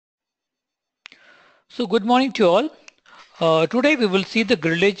So good morning to all. Today we will see the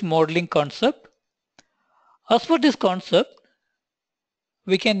grillage modeling concept. As for this concept,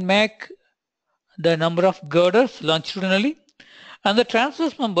 we can make the number of girders longitudinally and the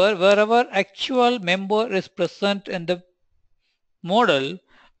transverse member wherever actual member is present in the model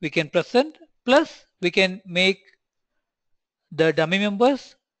we can present, plus we can make the dummy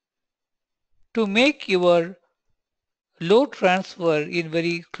members to make your load transfer in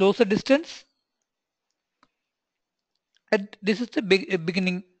very closer distance. And this is the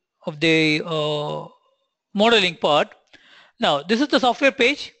beginning of the modeling part. Now this is the software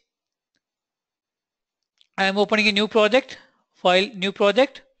page. I am opening a new project, file, new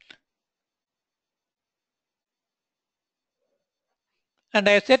project, and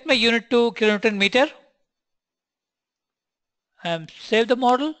I have set my unit to kilonewton meter. I save the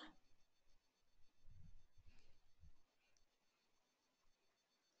model.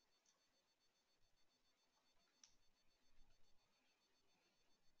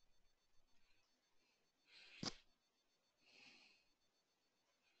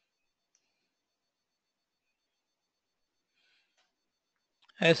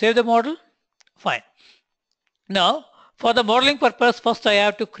 I save the model. Fine. Now, for the modeling purpose, first I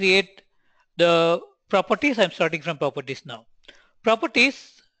have to create the properties. I'm starting from properties now.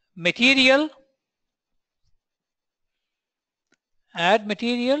 Properties, material, add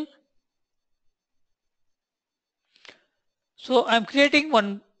material. So I'm creating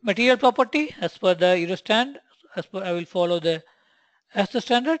one material property as per the Eurostand. I will follow as the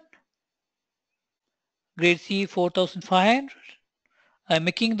standard. Grade C 4500. I'm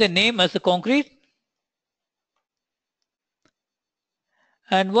making the name as a concrete.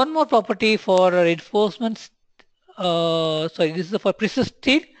 And one more property for reinforcements. Sorry, this is for precise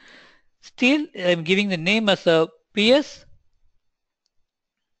steel. Steel, I'm giving the name as a PS.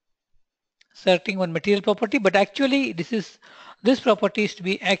 Selecting one material property, but actually this property is to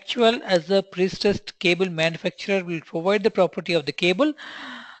be actual as a pre-stressed cable manufacturer will provide the property of the cable.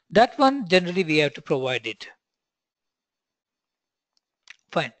 That one generally we have to provide it.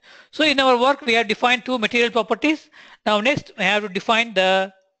 Fine. So in our work we have defined two material properties. Now next we have to define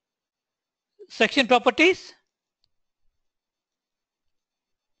the section properties.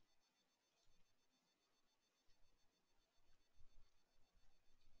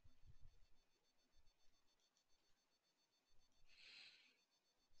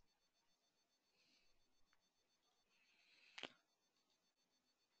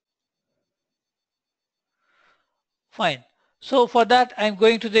 Fine. So for that I'm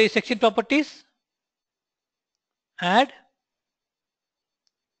going to the section properties, add.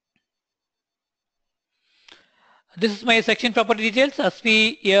 This is my section property details. As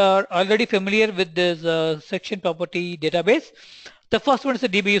we are already familiar with this section property database. The first one is the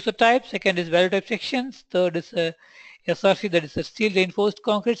DB user type, second is value type sections, third is SRC, that is a steel reinforced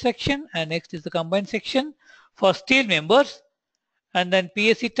concrete section, and next is the combined section for steel members, and then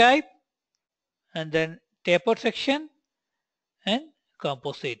PSC type, and then tapered section, and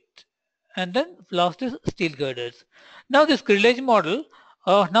composite. And then last is steel girders. Now this grillage model,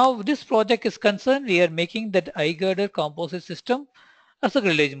 now this project is concerned, we are making that I-girder composite system as a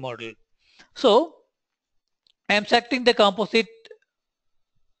grillage model. So I am selecting the composite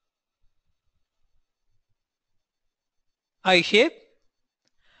I shape.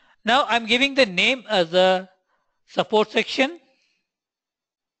 Now I'm giving the name as a support section,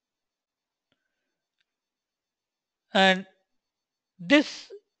 and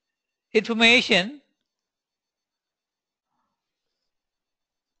this information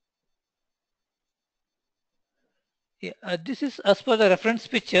this is as per the reference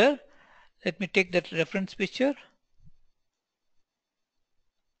picture. Let me take that reference picture.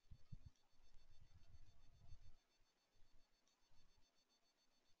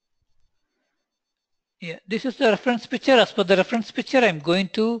 Yeah, this is the reference picture. As per the reference picture, I'm going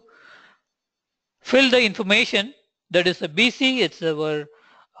to fill the information. That is a BC, it's our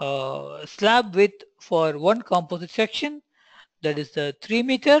slab width for one composite section. That is the 3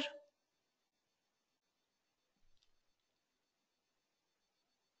 meter.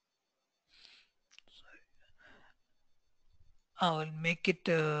 I will make it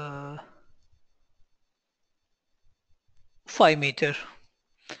 5 meter.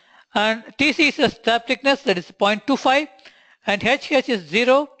 And TC is a slab thickness, that is 0.25, and HH is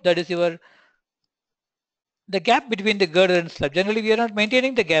 0, that is the gap between the girder and slab. Generally we are not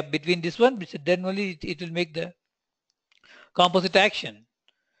maintaining the gap between this one, which then only it will make the composite action.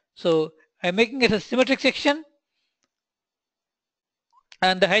 So I'm making it a symmetric section,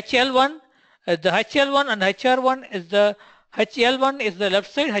 and the HL1 and HR1 is the HL1 is the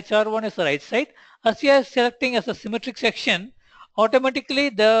left side, HR1 is the right side. As we are selecting as a symmetric section, automatically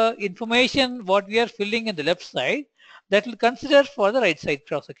the information what we are filling in the left side, that will consider for the right side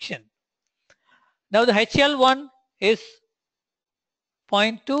cross section. Now the HL1 is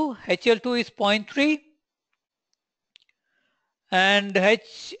 0.2, HL2 is 0.3, and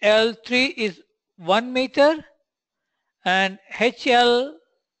HL3 is 1 meter, and HL4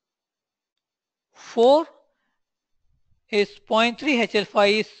 is 0.3,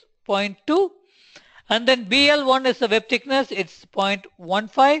 HL5 is 0.2, and then BL1 is the web thickness, it's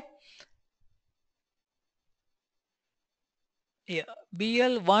 0.15. Yeah,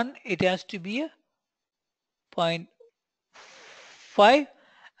 BL1 it has to be a 0.5,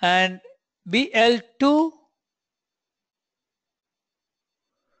 and BL2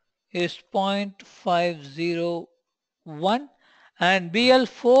 is 0.501, and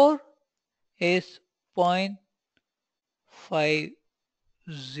BL4 is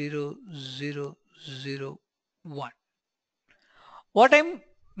 0.50001. What I'm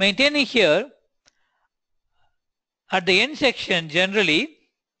maintaining here, at the end section generally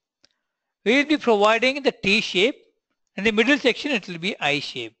we will be providing the T shape, and the middle section it will be I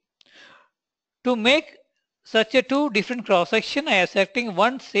shape. To make such a two different cross section, I am selecting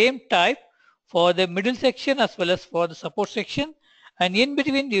one same type for the middle section as well as for the support section, and in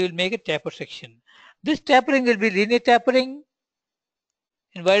between you will make a taper section. This tapering will be linear tapering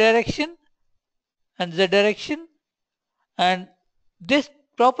in Y direction and Z direction, and this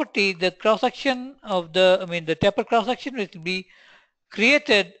property, the cross section of the taper cross section, will be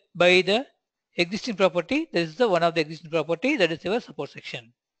created by the existing property. This is the one of the existing property, that is your support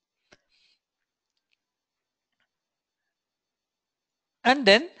section. And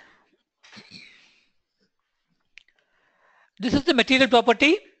then this is the material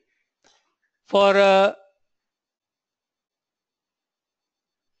property for a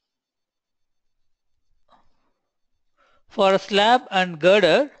slab and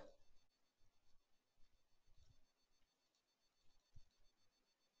girder.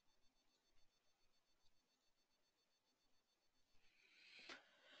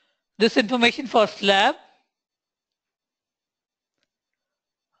 This information for slab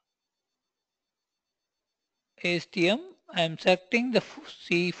ASTM, I am selecting the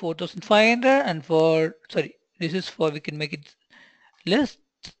C4500, and for, sorry, this is for, we can make it less,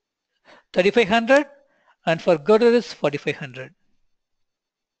 3500, and for girder is 4500.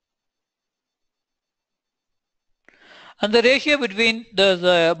 And the ratio between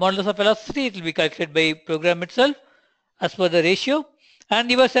the modulus of velocity, it will be calculated by program itself as per the ratio.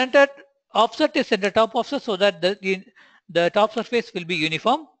 And your centered offset is center top offset, so that the top surface will be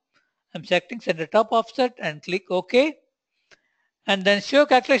uniform. I'm selecting center top offset and click OK. And then show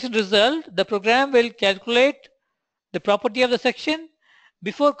calculation result. The program will calculate the property of the section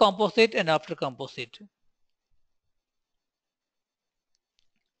before composite and after composite.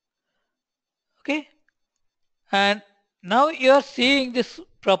 Okay. And now you are seeing these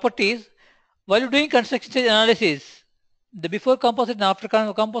properties while you're doing construction stage analysis. The before composite and after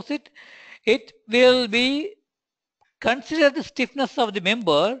composite, it will be consider the stiffness of the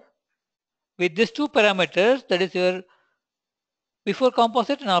member with these two parameters, that is your before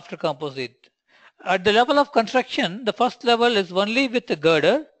composite and after composite. At the level of construction, the first level is only with the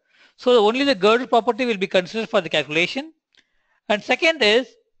girder, so only the girder property will be considered for the calculation. And second is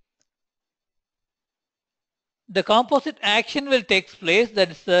the composite action will take place,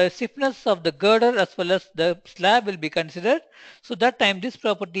 that is the stiffness of the girder as well as the slab will be considered. So that time this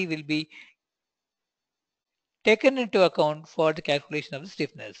property will be taken into account for the calculation of the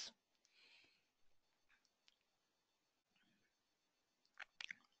stiffness.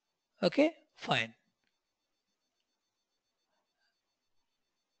 Okay, fine.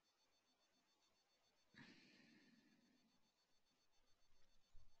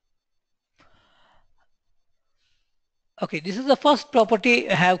 Okay, this is the first property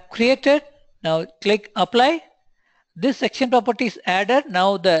I have created. Now click apply. This section property is added.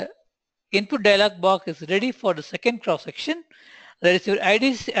 Now the input dialog box is ready for the second cross section. That is your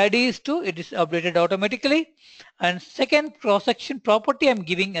ID is 2, it is updated automatically. And second cross section property I'm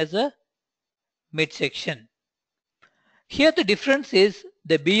giving as a mid section. Here the difference is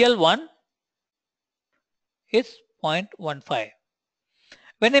the BL1 is 0.15.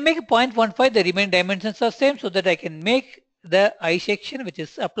 When I make a 0.15, the remaining dimensions are same, so that I can make the I section which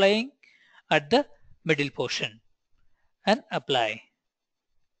is applying at the middle portion and apply.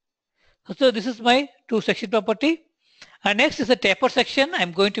 So this is my two section property. And next is the taper section.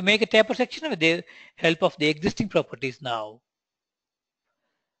 I'm going to make a taper section with the help of the existing properties now.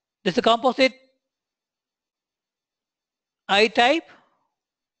 This is a composite I type.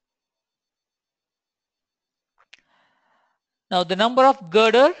 Now the number of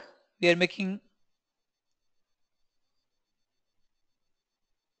girder, we are making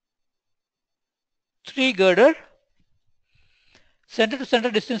 3 girder. Center to center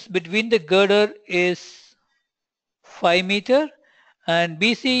distance between the girder is 5 meter and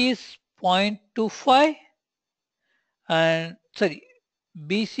BC is 0.25 and sorry,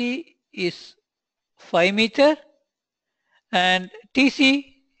 BC is 5 meter and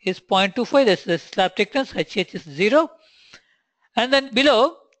TC is 0.25, that's the slab thickness, HH is 0. And then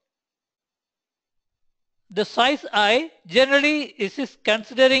below, the size I, generally this is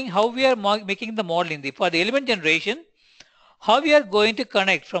considering how we are making the modeling. For the element generation, how we are going to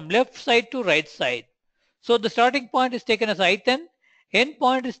connect from left side to right side. So the starting point is taken as ith end, end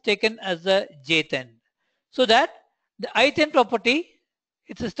point is taken as the jth end. So that the ith end property,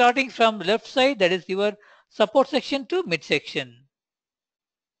 it's starting from left side, that is your support section to midsection.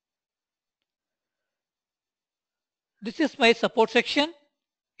 This is my support section.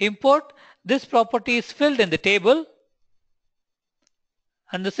 Import, this property is filled in the table.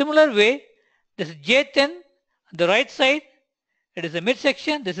 And the similar way, this is jth end, the right side, it is the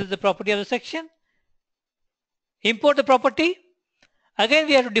midsection, this is the property of the section. Import the property. Again,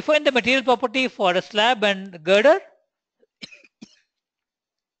 we have to define the material property for a slab and girder.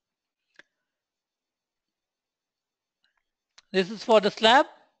 This is for the slab,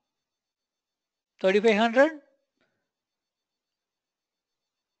 3500.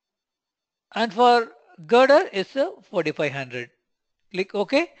 And for girder is 4500. Click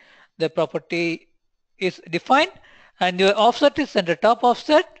OK. The property is defined and your offset is center top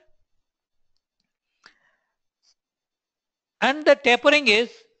offset. And the tapering is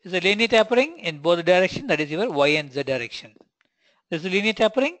a linear tapering in both directions, that is your Y and Z direction. This is linear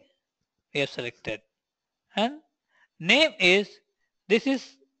tapering we have selected. And name is, this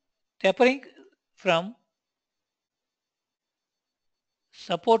is tapering from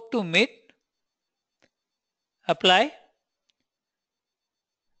support to mid. Apply.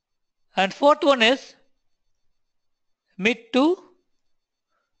 And fourth one is mid to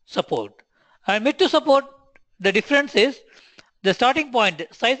support. And mid to support, the difference is the starting point,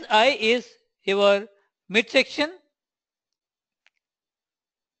 size I is your midsection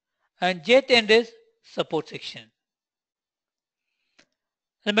and jth end is support section.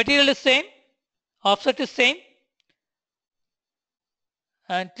 The material is same, offset is same,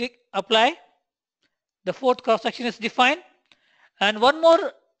 and click apply. The fourth cross section is defined, and one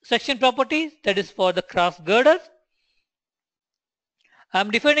more section property, that is for the cross girders.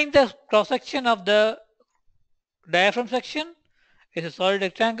 I'm defining the cross section of the diaphragm section. It's a solid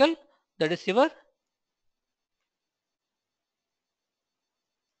rectangle, that is your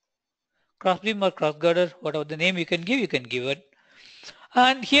cross beam or cross girder, whatever the name you can give it.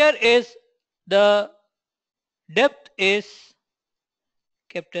 And here is the depth is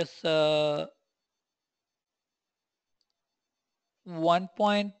kept as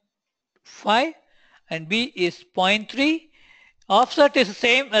 1.5 and B is 0.3. Offset is the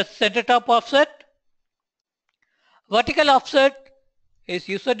same as center top offset. Vertical offset is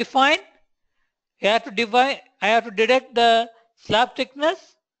user defined. I have to deduct the slab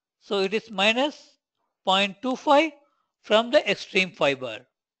thickness. So it is minus 0.25 from the extreme fiber.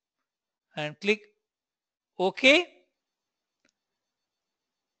 And click OK.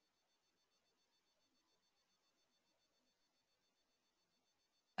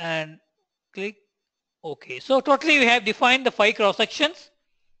 And click OK. So totally we have defined the 5 cross sections.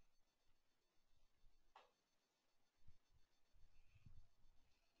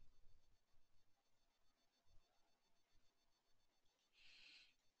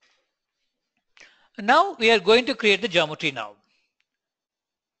 Now we are going to create the geometry now.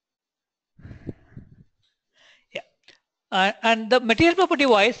 Yeah. And the material property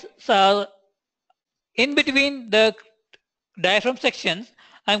wise, so in between the diaphragm sections,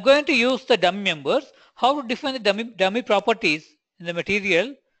 I'm going to use the dummy members. How to define the dummy properties in the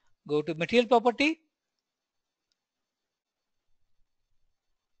material? Go to material property.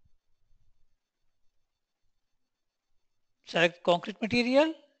 Select concrete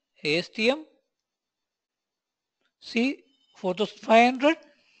material, ASTM, C 4500.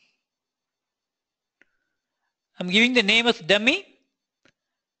 I'm giving the name as dummy.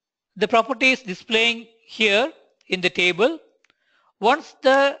 The property is displaying here in the table. Once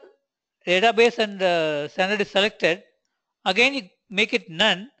the database and standard is selected, again you make it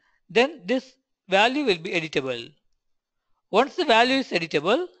none, then this value will be editable. Once the value is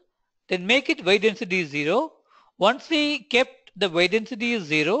editable, then make it weight density 0. Once we kept the weight density is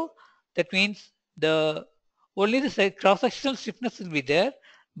 0, that means the Only the cross-sectional stiffness will be there,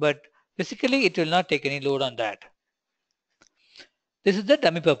 but physically it will not take any load on that. This is the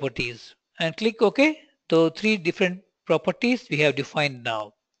dummy properties, and click OK. So 3 different properties we have defined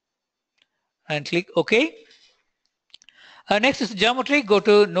now, and click OK. Next is geometry. Go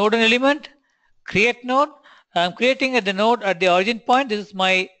to node and element, create node. I'm creating at the node at the origin point. This is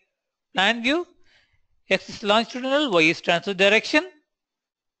my plan view. X is longitudinal, Y is transverse direction.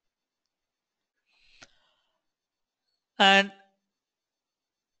 And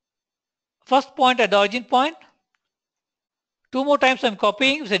first point at the origin point. 2 more times I'm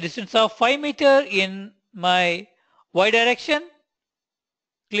copying with a distance of 5 meter in my Y direction.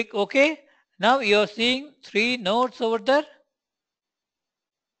 Click OK. Now you're seeing 3 nodes over there.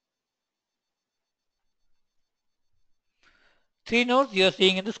 3 nodes you're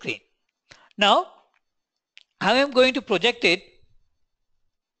seeing in the screen. Now, how I'm going to project it?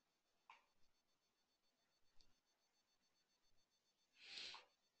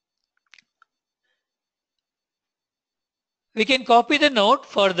 We can copy the node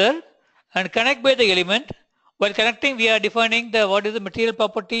further and connect by the element. While connecting, we are defining the what is the material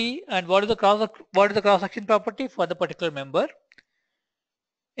property and what is the cross-section property for the particular member.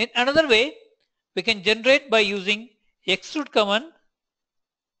 In another way, we can generate by using extrude command.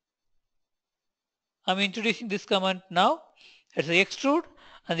 I'm introducing this command now. It's the extrude,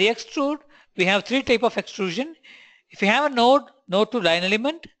 and the extrude we have 3 type of extrusion. If you have a node to line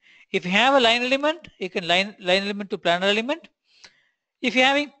element. If you have a line element, you can line element to planar element. If you're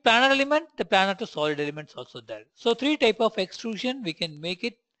having planar element, the planar to solid elements also there. So 3 type of extrusion we can make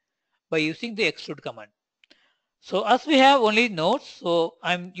it by using the extrude command. So as we have only nodes, so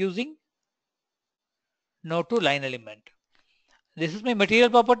I'm using node to line element. This is my material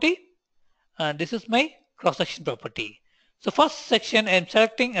property and this is my cross section property. So first section I'm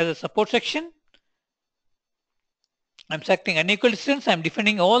selecting as a support section. I'm selecting unequal distance. I'm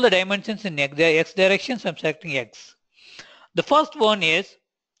defining all the dimensions in x direction. So I'm selecting x. The first one is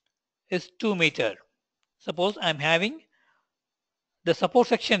 2 meter. Suppose I'm having the support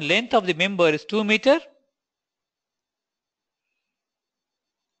section length of the member is 2 meter.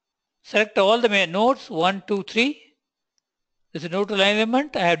 Select all the nodes 1, 2, 3. This is node to line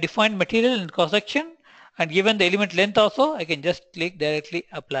element. I have defined material and cross section and given the element length also. I can just click directly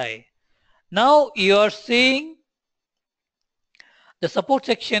apply. Now you are seeing the support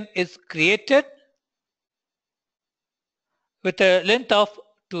section is created with a length of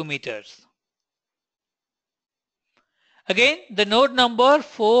 2 meters. Again, the node number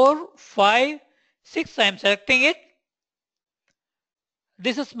 4, 5, 6, I am selecting it.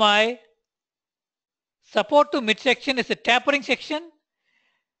 This is my support to midsection is a tapering section.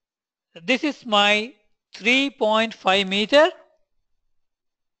 This is my 3.5 meter.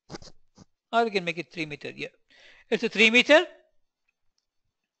 Or we can make it 3 meter. Yeah, it's a 3 meter.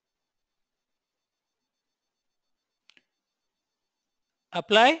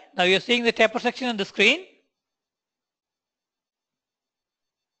 Apply. Now you're seeing the taper section on the screen.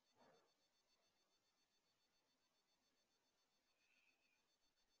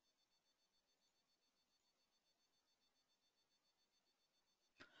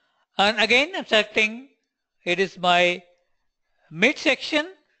 And again, I'm selecting it is my midsection.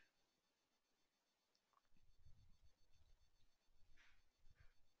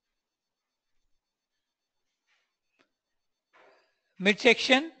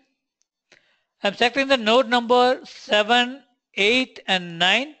 Midsection. I'm selecting the node number 7, 8, and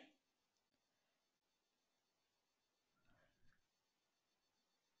 9.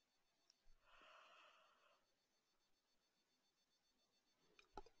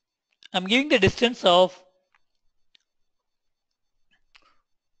 I'm giving the distance of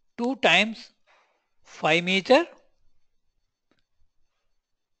 2 times 5 meter.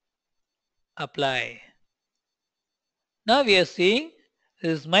 Apply. Now we are seeing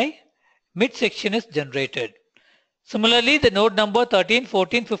this is my midsection is generated. Similarly, the node number 13,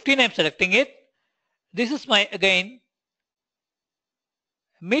 14, 15, I'm selecting it. This is my, again,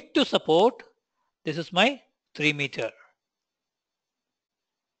 mid to support. This is my 3 meter.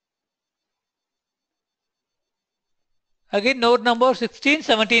 Again, node number 16,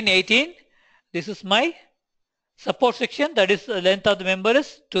 17, 18. This is my support section. That is the length of the member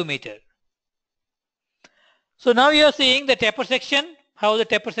is 2 meter. So now you are seeing the taper section, how the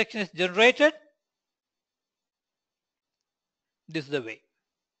taper section is generated. This is the way.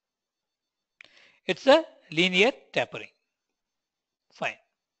 It's a linear tapering. Fine.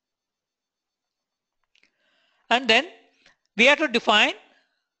 And then we have to define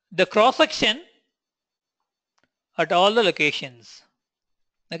the cross section at all the locations.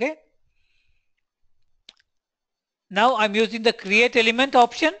 Okay. Now I'm using the create element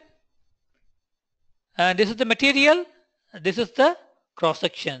option, and this is the material, this is the cross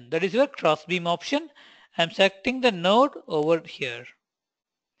section, that is your cross beam option. I'm selecting the node over here.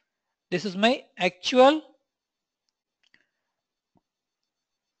 This is my actual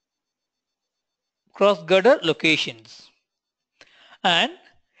cross girder locations, and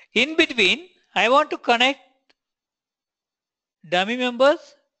in between I want to connect dummy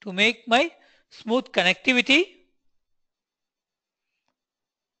members to make my smooth connectivity.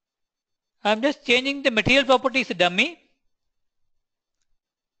 I'm just changing the material properties to dummy.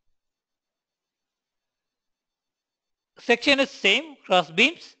 Section is same, cross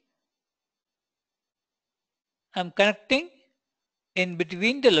beams. I'm connecting in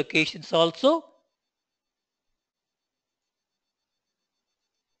between the locations also.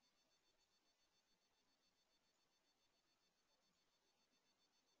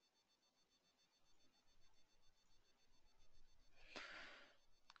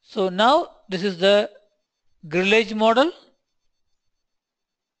 So now this is the grillage model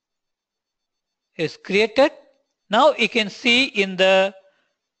is created. Now you can see in the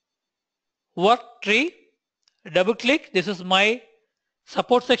work tree, double click, this is my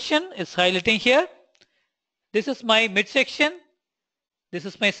support section is highlighting here. This is my mid section. This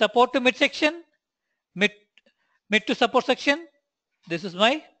is my support to mid section, mid to support section. This is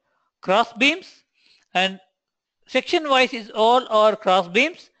my cross beams, and section wise is all our cross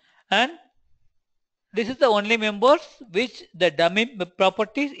beams, and this is the only members which the dummy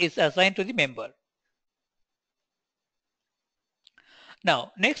properties is assigned to the member.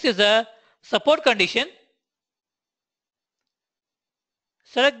 Now next is a support condition.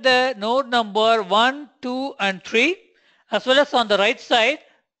 Select the node number 1, 2 and 3, as well as on the right side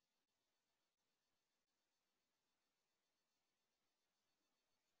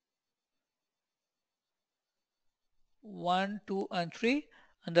one, 2 and 3,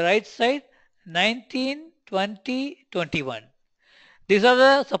 on the right side 19, 20, 21. These are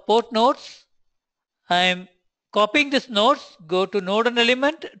the support nodes. I am copying these nodes, go to node and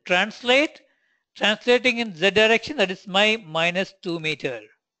element, translating in Z direction, that is my -2 meter.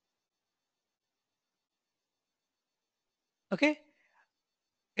 Okay,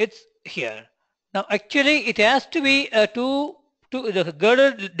 it's here. Now actually it has to be the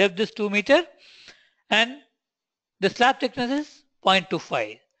girder depth is 2 meter and the slab thickness is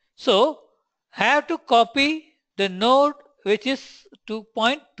 0.25. So I have to copy the node which is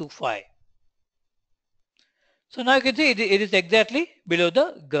 2.25. So now you can see it is exactly below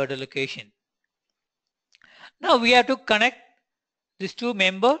the girder location. Now we have to connect these two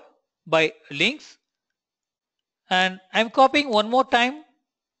member by links, and I'm copying one more time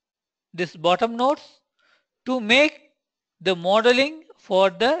this bottom nodes to make the modeling for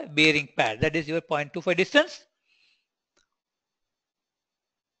the bearing pad, that is your 0.25 distance.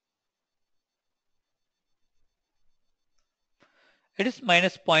 It is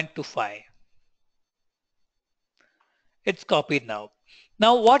minus 0.25. It's copied now.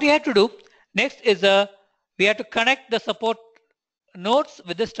 Now what you have to do next is we have to connect the support nodes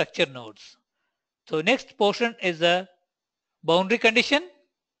with the structure nodes. So next portion is a boundary condition,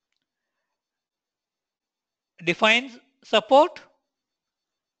 defines support.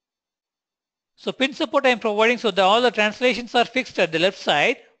 So pin support I am providing, so all the translations are fixed at the left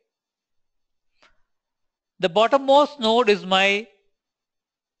side. The bottommost node is my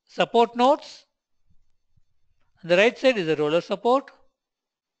support nodes. On the right side is the roller support.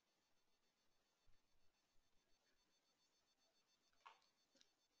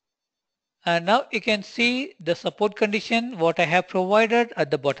 And now you can see the support condition what I have provided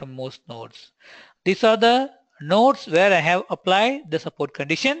at the bottommost nodes. These are the nodes where I have applied the support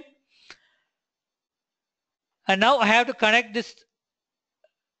condition. And now I have to connect this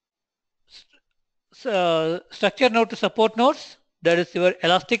structure node to support nodes. That is your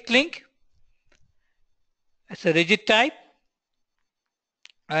elastic link. It's a rigid type.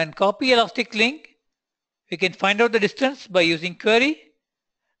 And copy elastic link. We can find out the distance by using query.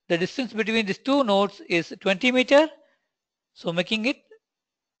 The distance between these two nodes is 20 meter. So making it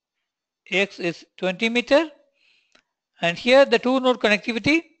X is 20 meter. And here the two node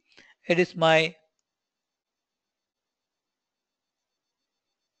connectivity, it is my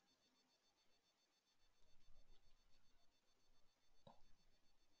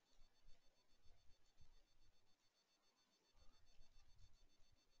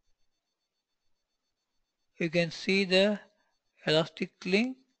you can see the elastic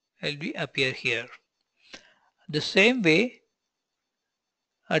link will be appear here. The same way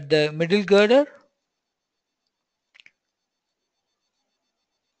at the middle girder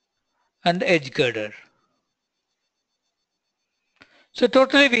and the edge girder. So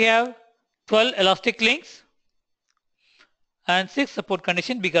totally we have 12 elastic links and 6 support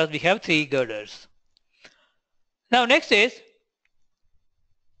condition because we have 3 girders. Now next is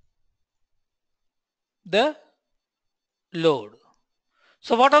the load.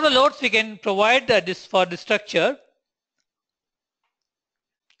 So what are the loads we can provide for the structure?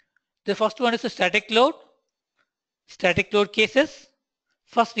 The first one is a static load cases.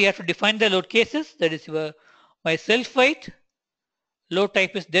 First we have to define the load cases, that is my self weight, load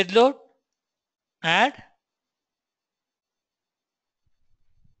type is dead load, add,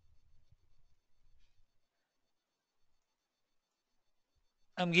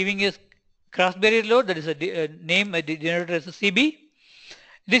 I'm giving a cross barrier load, that is a name denoted as a CB.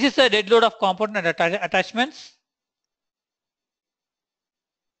 This is a dead load of component and attachments,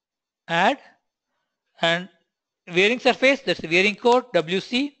 add, and wearing surface, that's the wearing code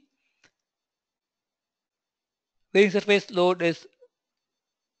WC. Wearing surface load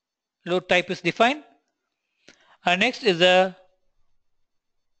type is defined. And next is a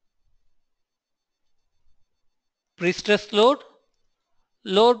pre-stress load.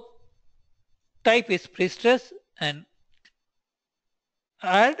 Load type is pre-stress and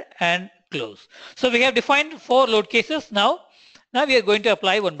add and close. So we have defined 4 load cases now. Now we are going to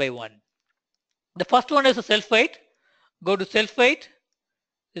apply one by one. The first one is a self weight. Go to self weight.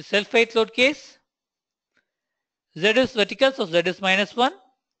 The self weight load case. Z is vertical, so Z is -1.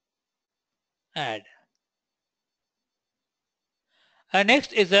 Add. And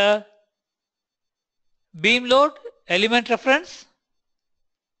next is a beam load element reference.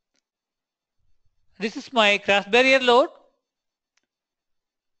 This is my cross barrier load.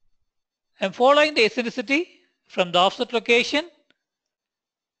 I'm following the eccentricity from the offset location.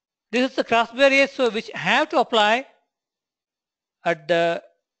 This is the cross barrier, so which I have to apply at the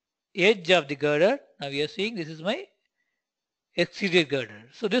edge of the girder. Now we are seeing this is my exterior girder.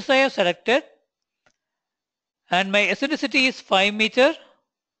 So this I have selected, and my eccentricity is 5 meter.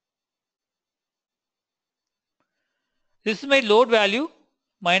 This is my load value,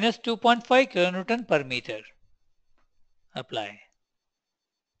 minus 2.5 kilonewton per meter. Apply.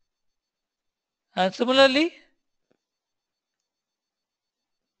 And similarly,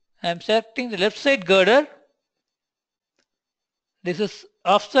 I am selecting the left side girder. This is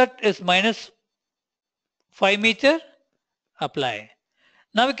offset is minus 5 meter. Apply.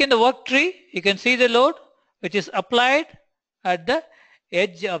 Now we can the work tree, you can see the load which is applied at the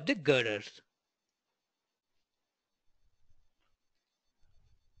edge of the girders.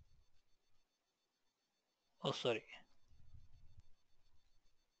 Oh, sorry.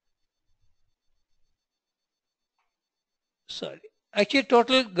 Sorry. Actually,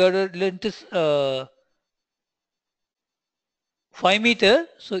 total girder length is 5 meter,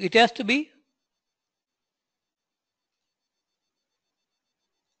 so it has to be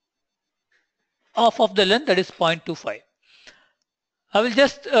half of the length, that is 0.25. I will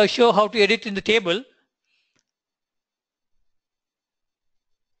just show how to edit in the table.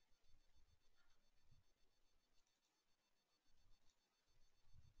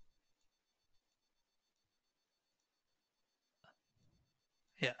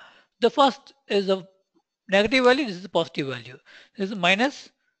 Yeah, the first is a negative value, this is a positive value. This is minus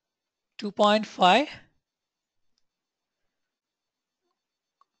 2.5.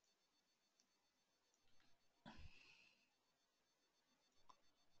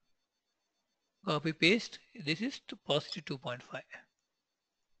 Copy paste, this is to positive 2.5.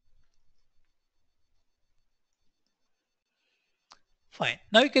 Fine.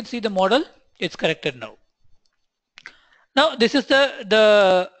 Now you can see the model, it's corrected now. Now this is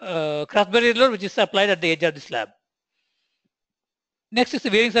the cross barrier load which is applied at the edge of the slab. Next is the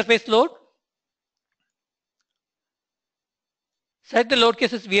wearing surface load. Select the load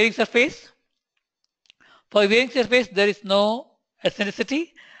case as wearing surface. For wearing surface there is no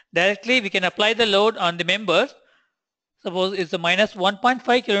eccentricity. Directly we can apply the load on the members. Suppose it's a minus 1.5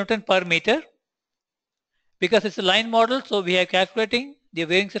 kilonewton per meter. Because it's a line model, so we are calculating the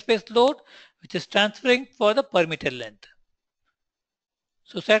wearing surface load which is transferring for the per meter length.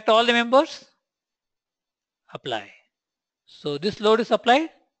 So select all the members, apply. So this load is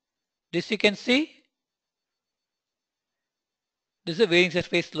applied. This you can see. This is a wearing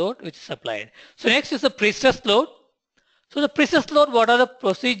surface load which is applied. So next is the pre-stress load. So the pre-stress load, what are the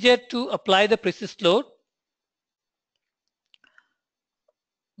procedure to apply the pre-stress load?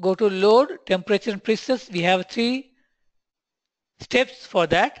 Go to load, temperature and pre-stress. We have 3 steps for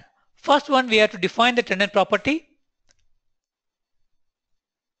that. First one, we have to define the tendon property.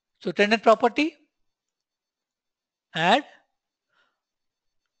 So tendon property, add.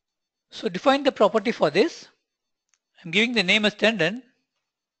 So define the property for this I'm giving the name as tendon.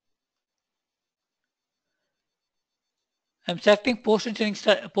 I'm selecting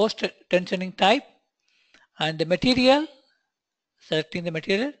post-tensioning type and the material, selecting the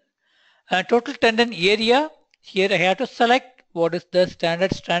material. And total tendon area, here I have to select what is the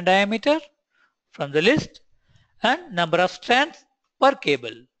standard strand diameter from the list and number of strands per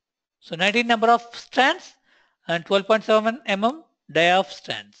cable. So 19 number of strands and 12.7 mm dia of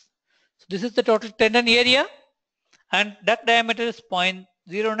strands. So this is the total tendon area and duct diameter is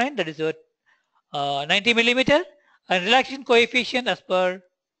 0.09, that is your 90 millimeter, and relaxation coefficient as per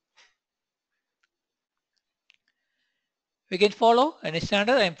we can follow any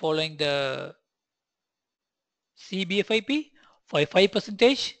standard. I am following the CBFIP for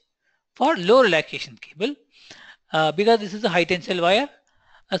 5% for low relaxation cable because this is a high tensile wire,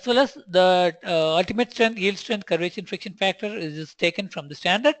 as well as the ultimate strength, yield strength, curvature friction factor is taken from the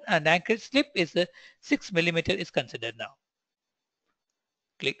standard, and anchorage slip is 6 millimeter is considered now.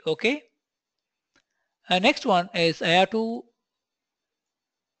 Click OK. Next one is I have to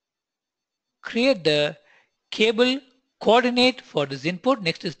create the cable coordinate for this input.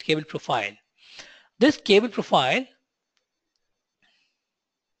 Next is cable profile. This cable profile,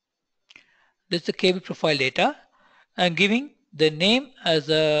 this is the cable profile data. I'm giving the name as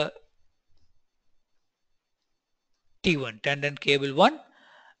a T1, tendon cable 1,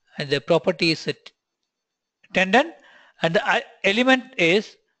 and the property is a tendon, and the element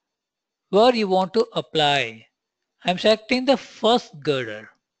is where you want to apply. I'm selecting the first girder.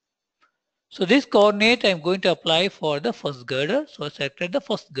 So this coordinate I'm going to apply for the first girder. So I selected the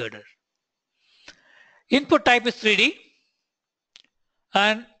first girder. Input type is 3D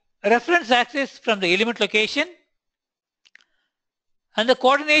and reference axis from the element location, and the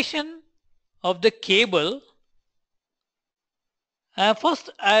coordination of the cable. First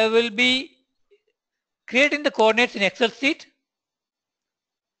I will be creating the coordinates in Excel sheet.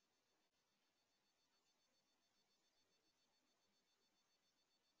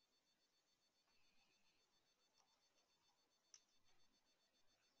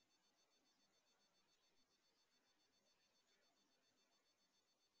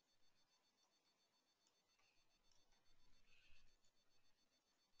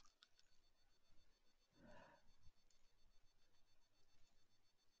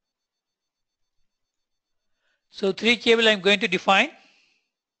 So 3 cable I'm going to define.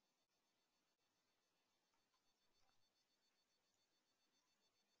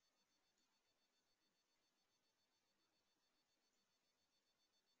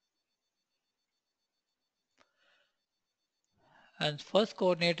 And first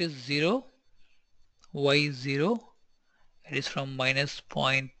coordinate is 0, y0. It is from minus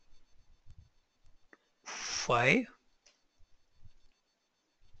 0.5.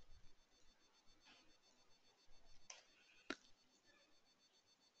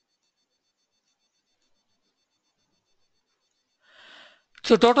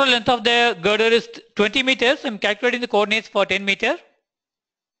 So total length of the girder is 20 meters. I'm calculating the coordinates for 10 meter.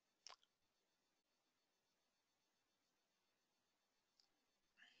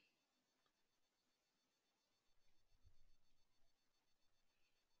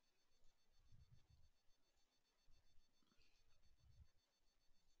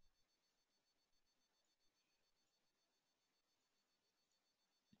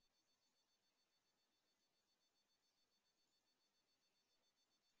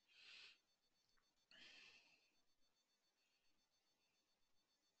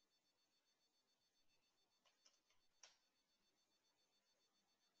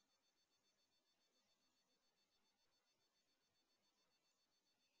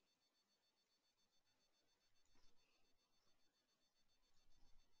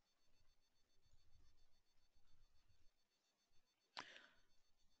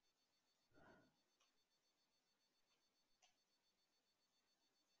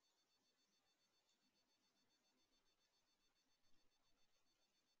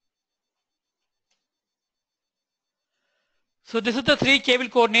 So this is the 3 cable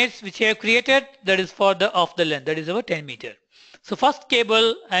coordinates which I have created, that is for the of the length, that is over 10 meter. So first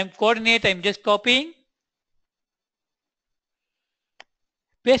cable I'm just copying,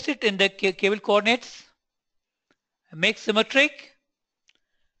 paste it in the cable coordinates, make symmetric.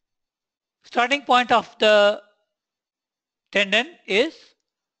 Starting point of the tendon is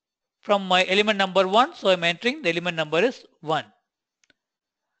from my element number 1, so I'm entering the element number is 1.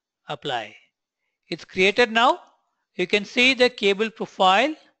 Apply. It's created now. You can see the cable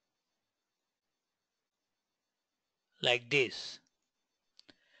profile like this.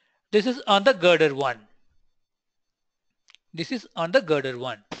 This is on the girder 1. This is on the girder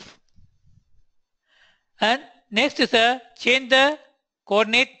 1. And next is a change the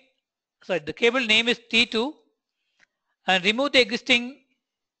coordinate, sorry, the cable name is T2 and remove the existing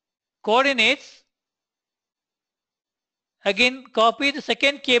coordinates. Again, copy the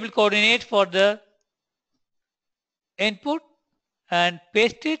second cable coordinate for the input and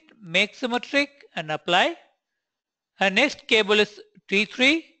paste it, make symmetric and apply. And next cable is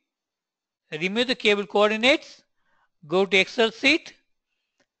T3. Remove the cable coordinates, go to Excel sheet,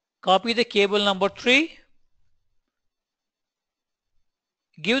 copy the cable number 3,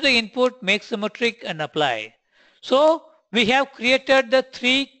 give the input, make symmetric and apply. So we have created the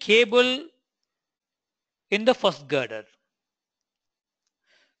 3 cable in the first girder.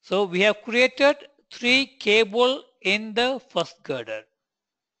 So we have created 3 cable in the first girder.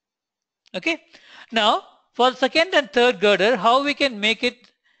 Okay. Now for the second and third girder, how we can make it?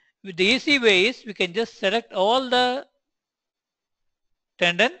 With the easy way is we can just select all the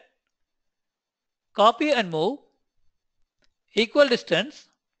tendon, copy and move, equal distance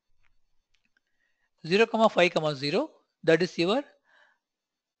 0, 5, 0. That is your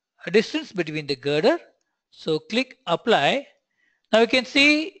distance between the girder. So click apply. Now you can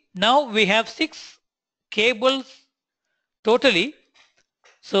see now we have 6 cables totally.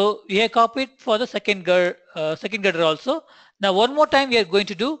 So we have copied for the second girder also. Now one more time we are going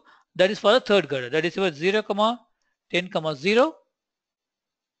to do, that is for the third girder. That is your 0, 10, 0.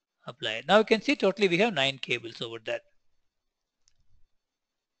 Apply. Now you can see totally we have 9 cables over there.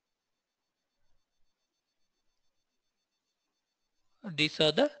 These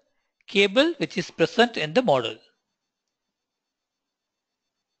are the cable which is present in the model.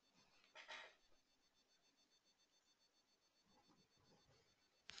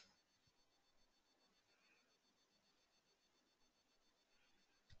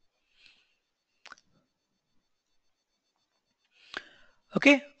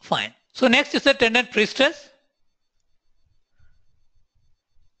 Okay, fine. So next is the tendon pre-stress.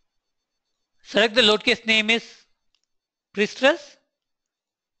 Select the load case name is pre-stress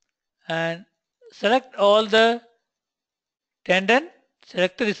and select all the tendon.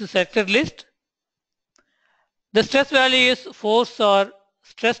 This is selected list. The stress value is force or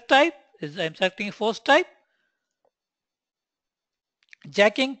stress type. I'm selecting force type.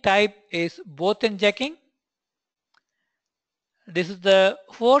 Jacking type is both in jacking. This is the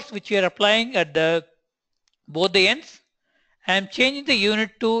force which we are applying at both the ends. I am changing the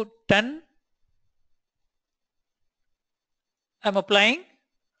unit to ton. I am applying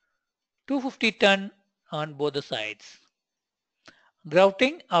 250 ton on both the sides.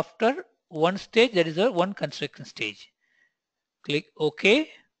 Grouting after one stage, that is a one construction stage. Click OK,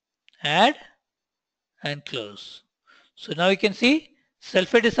 add and close. So now you can see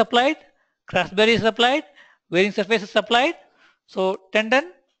sulfate is applied, craftberry is applied, wearing surface is applied. So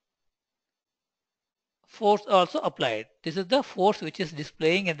tendon force also applied. This is the force which is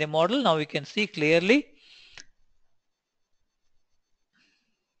displaying in the model. Now we can see clearly.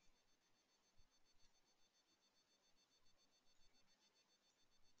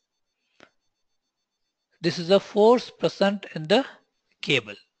 This is the force present in the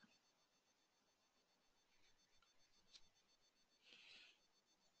cable.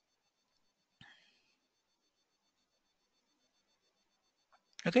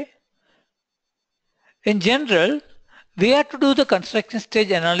 Okay. In general, we have to do the construction stage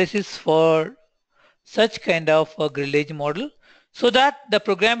analysis for such kind of a grillage model so that the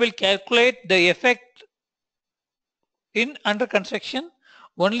program will calculate the effect in under construction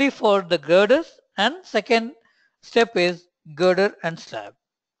only for the girders, and second step is girder and slab.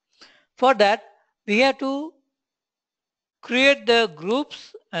 For that we have to create the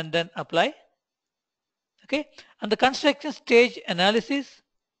groups and then apply. Okay, and the construction stage analysis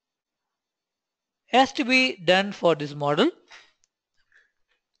has to be done for this model.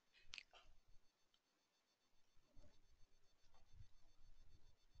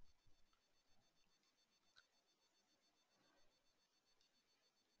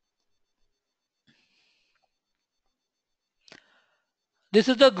 This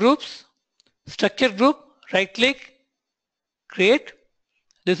is the groups, structure group, right click, create.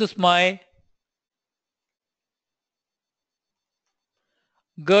 This is my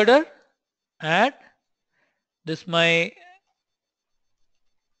girder, add. This is my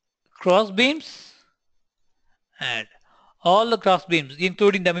cross beams, add. All the cross beams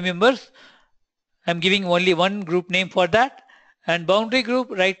including dummy members. I'm giving only one group name for that. And boundary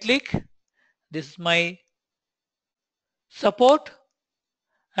group, right click. This is my support.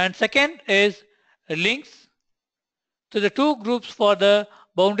 And second is links to the two groups for the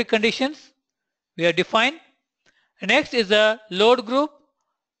boundary conditions we have defined. Next is a load group.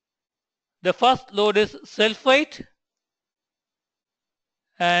 The first load is self-weight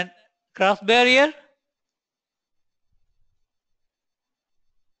and cross barrier,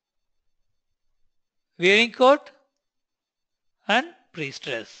 wearing coat and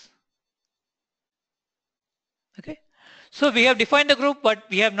pre-stress. Okay. So we have defined the group, but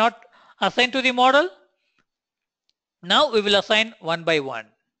we have not assigned to the model. Now we will assign one by one.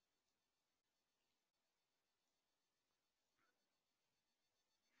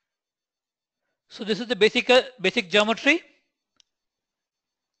 So this is the basic geometry.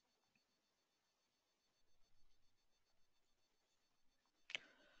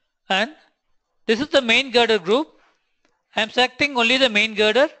 And this is the main girder group. I am selecting only the main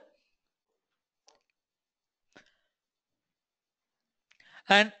girder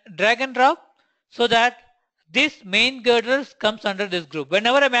and drag and drop so that this main girder comes under this group.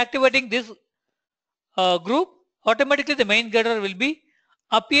 Whenever I am activating this group, automatically the main girder will be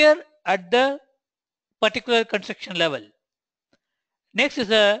appear at the particular construction level. Next is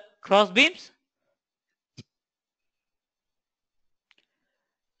the cross beams.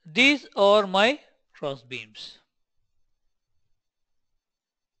 These are my cross beams.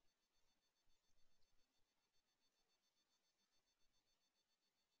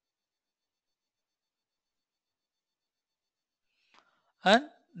 And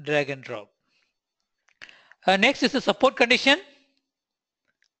drag and drop. Next is the support condition.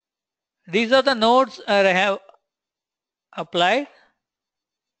 These are the nodes I have applied.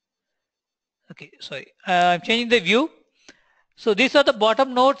 Okay, sorry, I'm changing the view. So these are the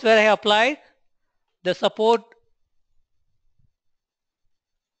bottom nodes where I have applied the support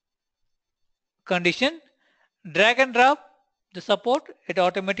condition. Drag and drop the support, it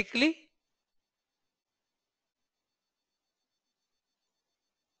automatically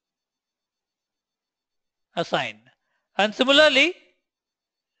assign. And similarly,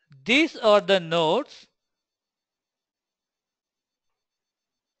 these are the nodes,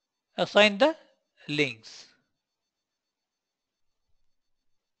 assign the links.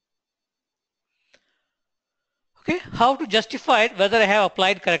 Okay, how to justify it whether I have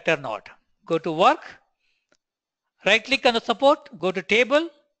applied correct or not? Go to work, right click on the support, go to table.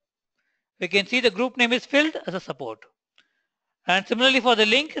 We can see the group name is filled as a support. And similarly for the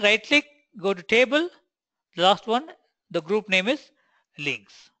link, right click, go to table. The last one, the group name is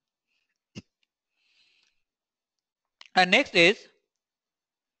links. And next is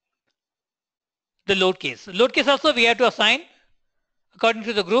the load case. Load case also we have to assign according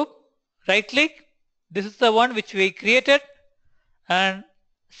to the group. Right click, this is the one which we created, and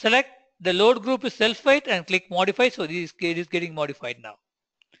select the load group is self-weight and click modify. So it is getting modified now.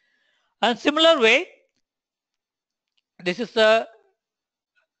 And similar way, this is the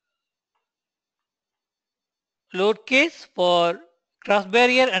load case for cross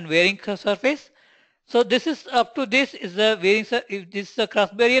barrier and wearing surface. So this is up to this is the wearing, if this is a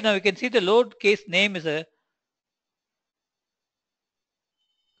cross barrier, now you can see the load case name is a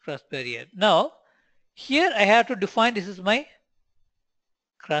cross barrier. Now here I have to define this is my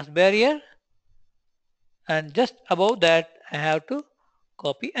cross barrier, and just above that I have to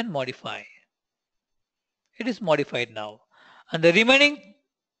copy and modify. It is modified now, and the remaining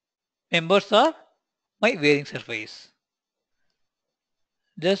members are my wearing surface.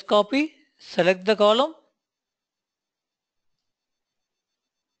 Just copy, select the column,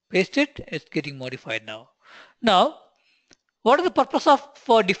 paste it, it's getting modified now. Now, what is the purpose of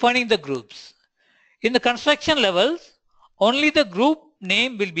for defining the groups? In the construction levels, only the group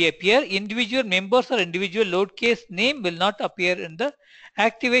name will be appear. Individual members or individual load case name will not appear in the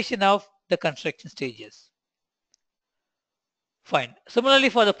activation of the construction stages. Fine. Similarly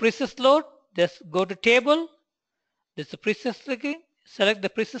for the precess load, just go to table. This is the precess clicking. Select the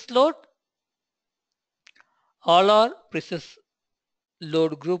precess load. All are precess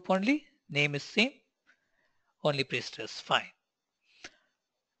load group only. Name is same. Only pre-stress. Fine.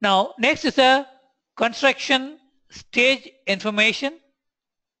 Now next is a construction stage information.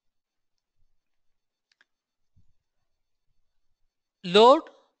 Load,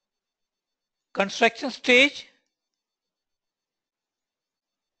 construction stage,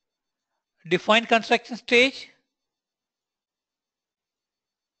 define construction stage,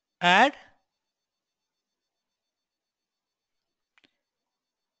 add,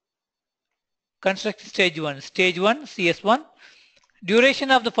 construction stage 1, stage 1, CS1. Duration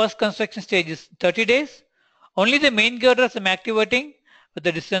of the first construction stage is 30 days. Only the main girders I'm activating with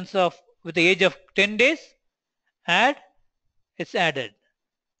the distance of, with the age of 10 days. Add, it's added.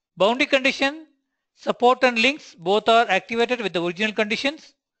 Boundary condition, support and links both are activated with the original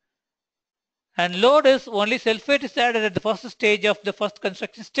conditions. And load is only self-weight is added at the first stage of the first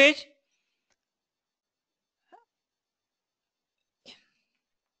construction stage.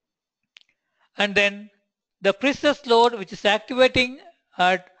 and then the prestress load which is activating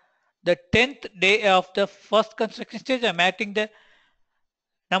at the 10th day of the first construction stage. I'm adding the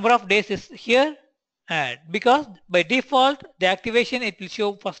number of days is here, and because by default the activation it will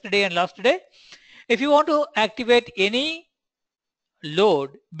show first day and last day. If you want to activate any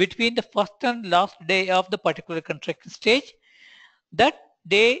load between the first and last day of the particular construction stage, that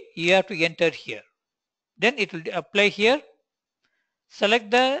day you have to enter here. Then it will apply here.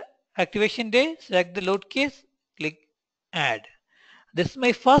 Select the activation day, select the load case, click add. This is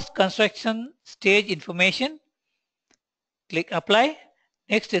my first construction stage information. Click apply.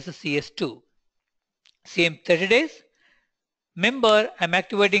 Next is the CS2. Same 30 days. Remember, I'm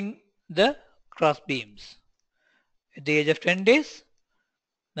activating the cross beams at the age of 10 days.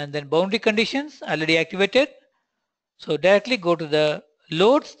 And then boundary conditions already activated. So directly go to the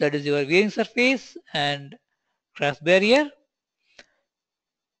loads, that is your wearing surface and cross barrier.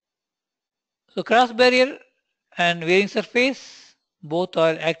 So cross barrier and wearing surface both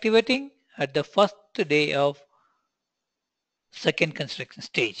are activating at the first day of second construction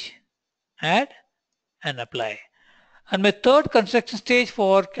stage. Add and apply. And my third construction stage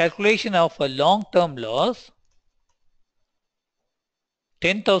for calculation of a long-term loss,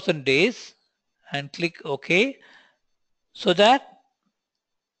 10,000 days, and click OK. So that,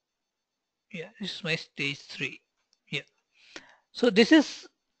 yeah, this is my stage 3. Yeah. So this is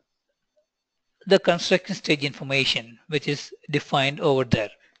the construction stage information which is defined over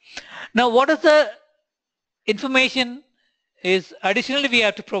there. Now what is the information is additionally we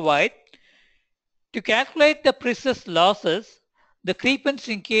have to provide to calculate the prestress losses, the creep and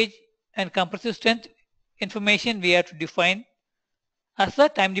shrinkage and compressive strength information we have to define as the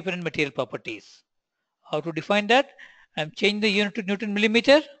time dependent material properties. How to define that? I'm changing the unit to Newton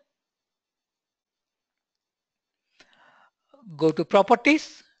millimeter. Go to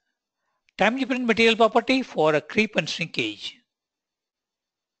properties, time dependent material property for a creep and shrinkage.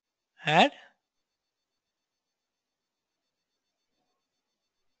 Add.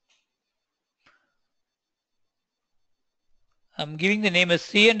 I'm giving the name as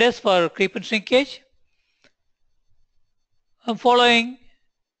C and S for creep and shrinkage. I'm following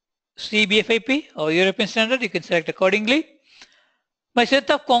CBFIP or European standard. You can select accordingly. My strength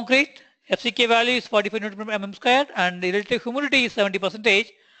of concrete FCK value is 45 Newton per mm squared and the relative humidity is 70%,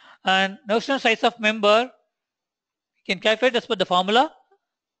 and notional size of member you can calculate as per the formula.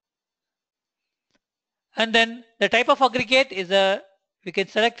 And then the type of aggregate is we can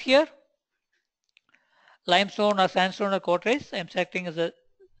select here limestone or sandstone or quartz. I'm selecting as a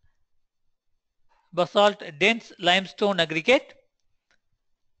basalt dense limestone aggregate.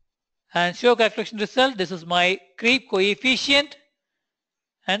 And show calculation result. This is my creep coefficient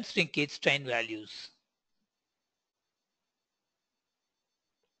and shrinkage strain values.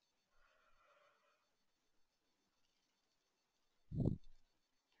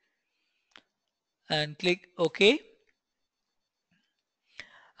 And click OK.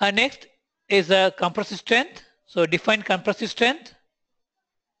 And next is a compressive strength. So define compressive strength.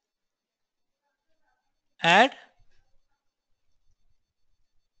 Add.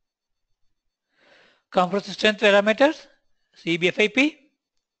 Compressive strength parameters, CBFIP.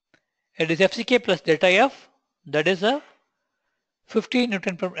 It is FCK plus delta F. That is a 50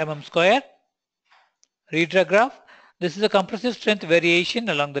 Newton per mm square. Redraw graph. This is a compressive strength variation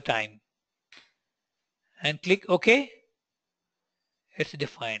along the time. And click OK. It's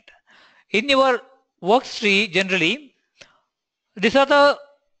defined. In your work tree, generally, these are the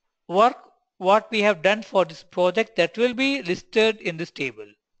work what we have done for this project that will be listed in this table.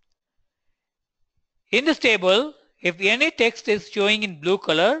 In this table, if any text is showing in blue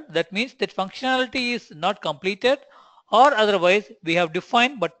color, that means that functionality is not completed, or otherwise we have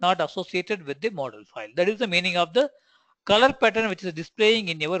defined but not associated with the model file. That is the meaning of the color pattern which is displaying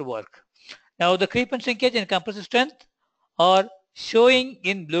in your work. Now the creep and shrinkage and compressive strength are showing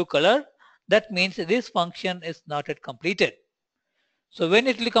in blue color. That means this function is not yet completed. So when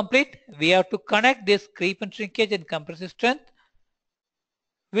it will complete, we have to connect this creep and shrinkage and compressive strength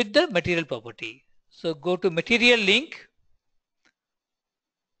with the material property. So go to material link,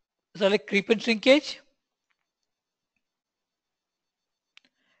 select creep and shrinkage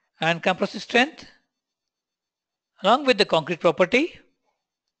and compressive strength along with the concrete property.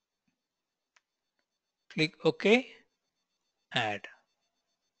 Click OK, add.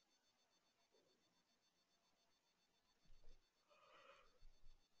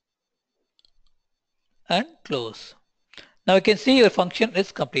 And close. Now you can see your function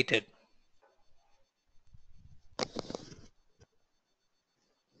is completed.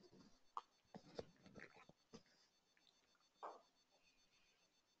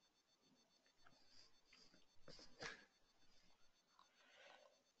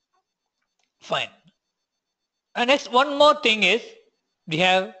 fine. And next, one more thing is we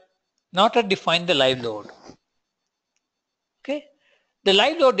have not yet defined the live load. Okay, the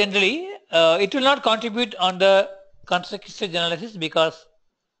live load generally it will not contribute on the construction stage analysis because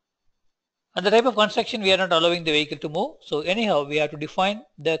on the type of construction we are not allowing the vehicle to move. So anyhow, we have to define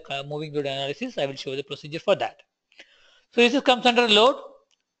the moving load analysis. I will show the procedure for that. So this comes under load,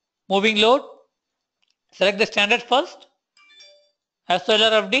 moving load. Select the standard first, as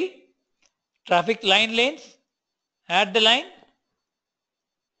LRFD, traffic line lanes, add the line.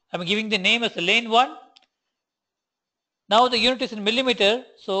 I'm giving the name as lane 1. Now the unit is in millimeter,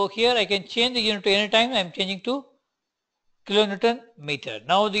 so here I can change the unit to any time. I'm changing to kilonewton meter.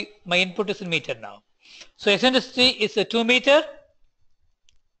 Now my input is in meter now. So eccentricity is a 2 meter,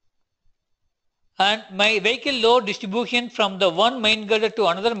 and my vehicle load distribution from the one main girder to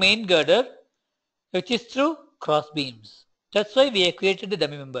another main girder, which is through cross beams. That's why we have created the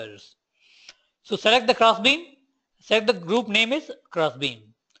dummy members. So select the cross beam, select the group name is cross beam,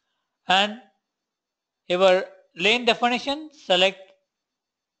 and your lane definition, select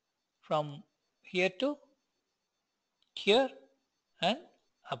from here to here and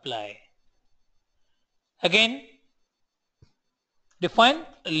apply. Again, define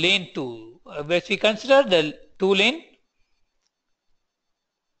lane 2, where we consider the 2 lane.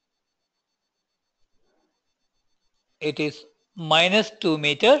 It is minus 2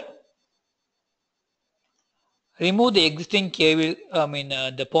 meter. Remove the existing cable,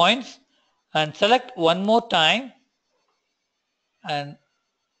 the points, and select one more time and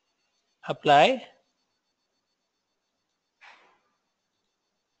apply.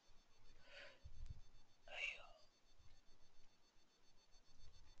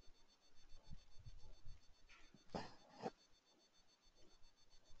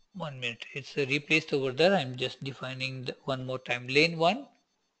 One minute, it's replaced over there. I'm just defining one more time. Lane 1,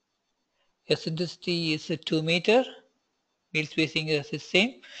 eccentricity is 2 meter, wheel spacing is the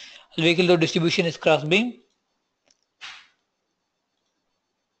same, vehicle load distribution is cross beam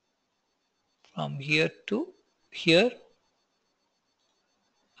from here to here,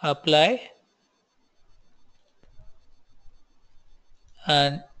 apply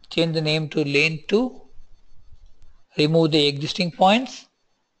and change the name to lane 2, remove the existing points,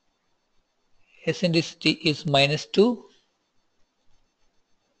 eccentricity is minus 2,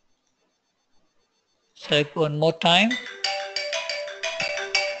 select one more time,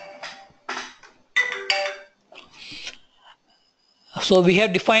 so we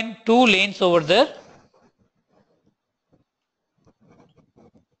have defined 2 lanes over there.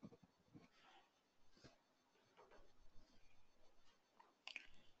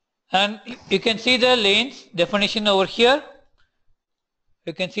 And you can see the lanes definition over here.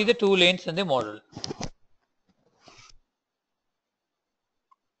 You can see the 2 lanes in the model.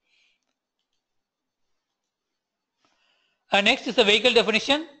 And next is the vehicle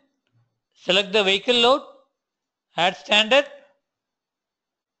definition. Select the vehicle load, add standard.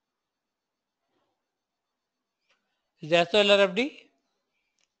 Is as well LRFD.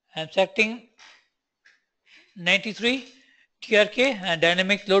 I'm selecting 93 TRK and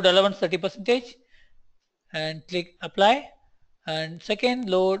dynamic load allowance 30% and click apply. And second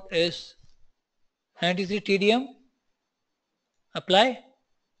load is 93 TDM. Apply.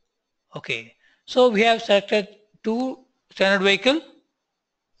 Okay. So we have selected 2 standard vehicle.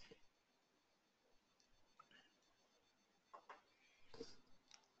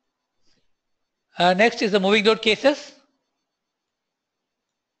 Next is the moving load cases.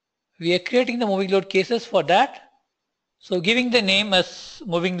 We are creating the moving load cases for that. So giving the name as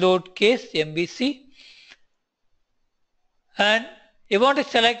moving load case MVC, and you want to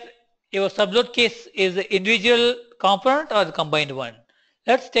select your subload case is the individual component or the combined one.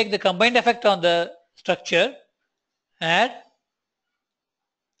 Let's take the combined effect on the structure, add,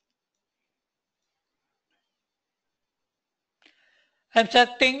 I'm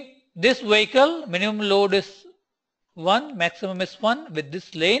selecting this vehicle, minimum load is 1, maximum is 1 with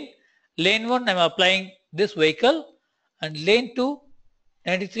this lane. Lane 1 I'm applying this vehicle, and lane 2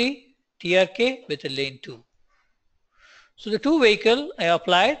 93 TRK with a lane 2. So the 2 vehicle I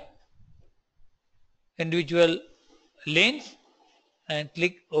applied individual lanes and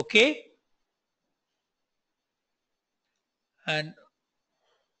click OK, and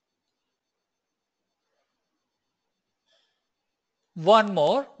one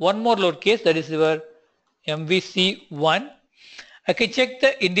more load case, that is your MVC1. I can check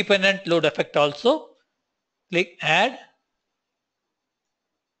the independent load effect also. Click add.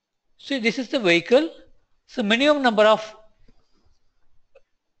 See, this is the vehicle. So minimum number of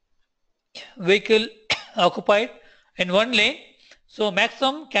vehicle occupied in one lane. So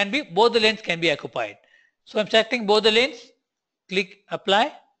maximum can be, both the lanes can be occupied. So I'm selecting both the lanes, click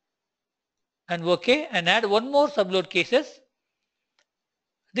apply and OK, and add one more subload cases.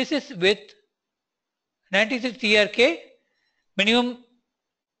 This is with 96 TRK, minimum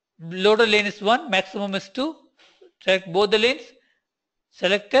loader lane is 1, maximum is 2. Select both the lanes,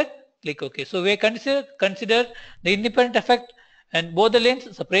 selected, click OK. So we consider the independent effect and both the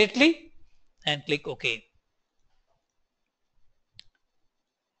lanes separately and click OK.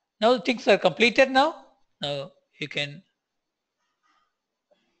 Now things are completed now. Now you can,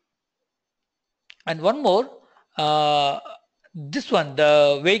 and one more, this one,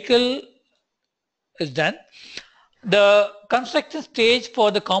 the vehicle is done. The construction stage for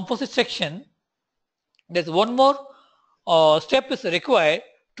the composite section, there's one more step is required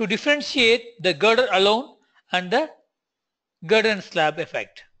to differentiate the girder alone and the girder and slab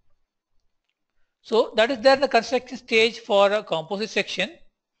effect. So that is there the construction stage for a composite section.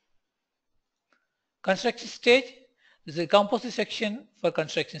 Construction stage, this is a composite section for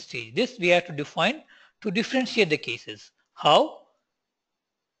construction stage. This we have to define to differentiate the cases. How?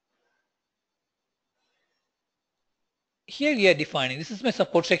 Here we are defining, this is my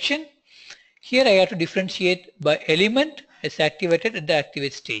support section. Here I have to differentiate by element is activated at the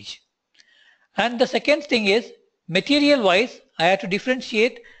activate stage. And the second thing is material wise, I have to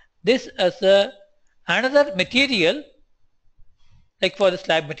differentiate this as another material, like for the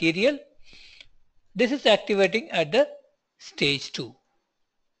slab material. This is activating at the stage 2.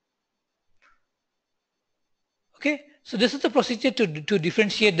 Okay, so this is the procedure to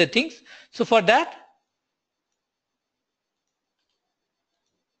differentiate the things. So for that,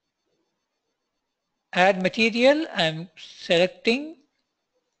 add material, I'm selecting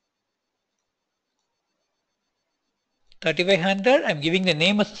 3500, I'm giving the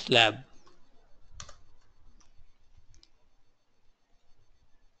name as slab.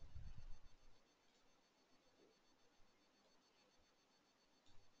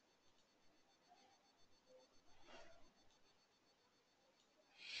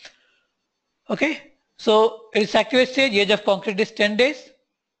 Okay, so it is activate stage, age of concrete is 10 days.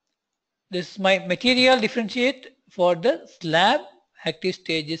 This is my material differentiate for the slab, active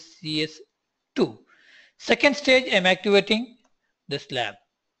stage is CS2. Second stage, I'm activating the slab.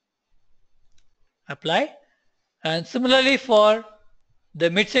 Apply. And similarly for the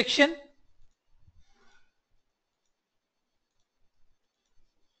midsection,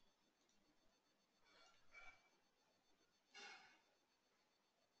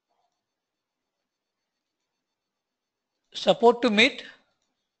 support to mid,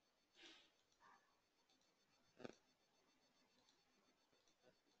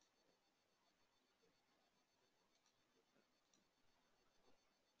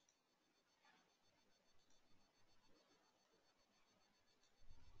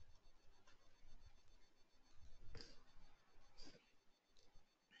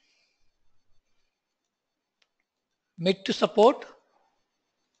 mid to support,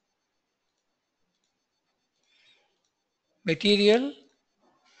 material,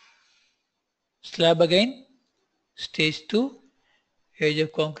 slab again, stage 2, age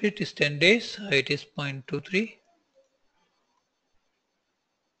of concrete is 10 days, height is 0.23,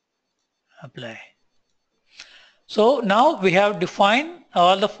 apply. So now we have defined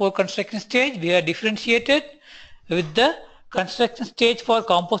all the 4 construction stage. We have differentiated with the construction stage for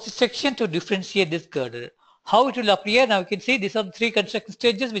composite section to differentiate this girder. How it will appear, now you can see these are the 3 construction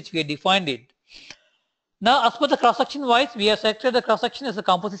stages which we have defined it. Now as per the cross section wise, we have selected the cross section as a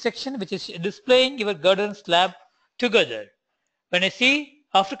composite section which is displaying your girder and slab together. When I see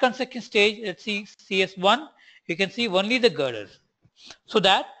after construction stage, let's see CS1, you can see only the girder. So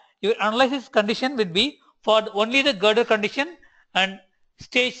that your analysis condition will be for only the girder condition, and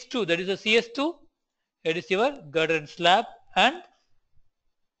stage 2, that is the CS2, it is your girder and slab and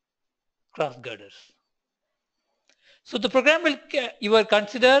cross girders. So the program will you will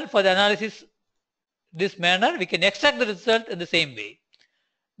consider for the analysis this manner. We can extract the result in the same way.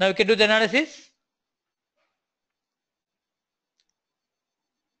 Now we can do the analysis.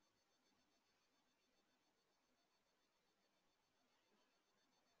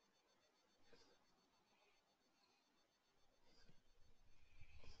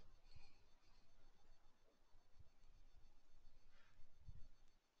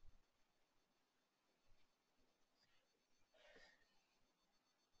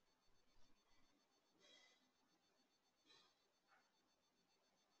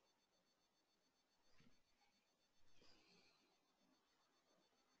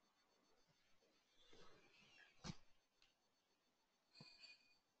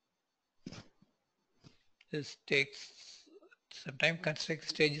 This takes Sometime construct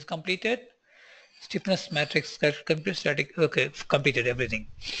stage is completed. Stiffness matrix complete static. Okay, completed everything.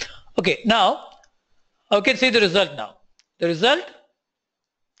 Okay, now you can see the result now. The result,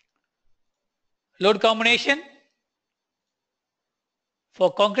 load combination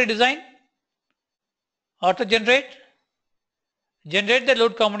for concrete design, auto generate the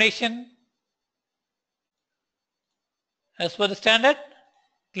load combination as per the standard.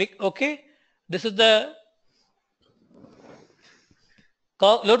 Click OK. This is the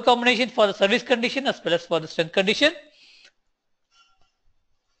load combination for the service condition as well as for the strength condition.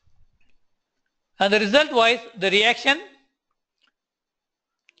 And the result wise, the reaction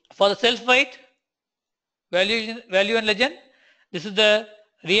for the self weight, value and legend. This is the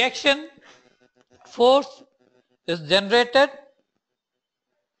reaction force is generated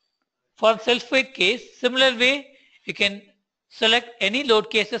for self weight case. Similar way, you can select any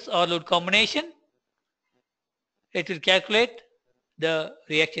load cases or load combination. It will calculate the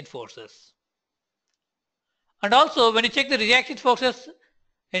reaction forces. And also when you check the reaction forces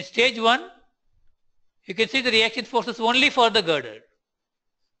in stage 1, you can see the reaction forces only for the girder.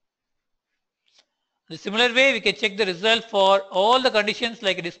 The similar way, we can check the result for all the conditions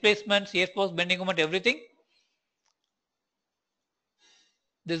like displacement, shear force, bending moment, everything.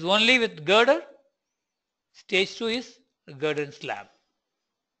 This is only with girder. Stage 2 is girder and slab.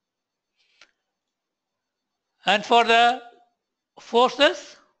 And for the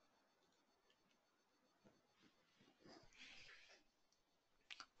forces,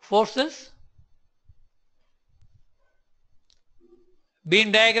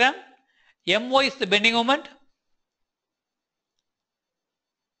 beam diagram, MO is the bending moment.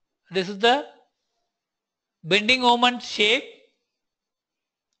 This is the bending moment shape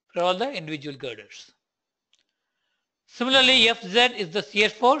for all the individual girders. Similarly, FZ is the shear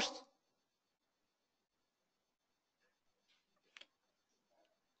force.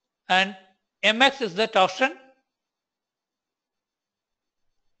 And MX is the torsion.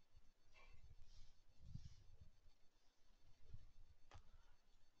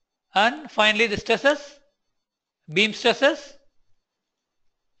 And finally the stresses, beam stresses.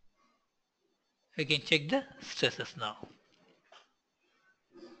 We can check the stresses now.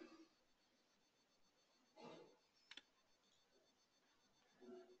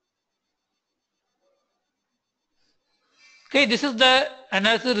 Okay, this is the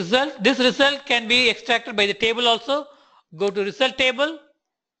analysis result. This result can be extracted by the table also. Go to result table,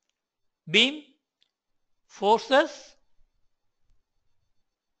 beam, forces,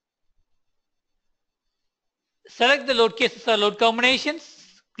 select the load cases or load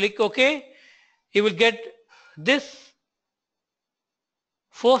combinations, click OK. You will get this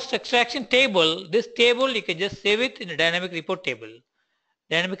force extraction table. This table you can just save it in a dynamic report table.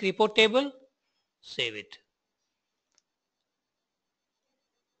 Dynamic report table, save it.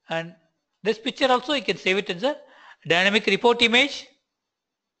 And this picture also you can save it as a dynamic report image,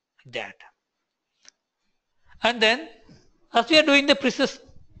 like that. And then as we are doing the precise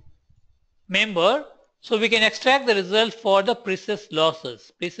member, so we can extract the result for the precise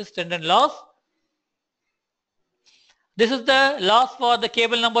losses, precise tendon loss. This is the loss for the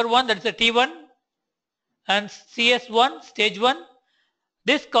cable number 1, that is the T1 and CS1, stage 1.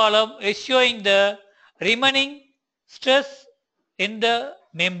 This column is showing the remaining stress in the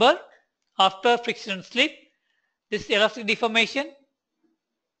member after friction and slip. This is elastic deformation,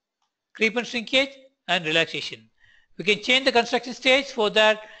 creep and shrinkage, and relaxation. We can change the construction stage. For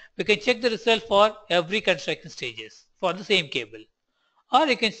that, we can check the result for every construction stages for the same cable. Or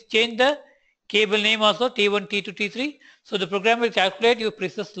you can change the cable name also, T1, T2, T3. So the program will calculate your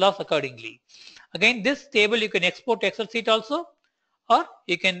precise loss accordingly. Again, this table you can export to Excel sheet also, or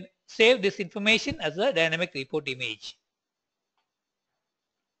you can save this information as a dynamic report image.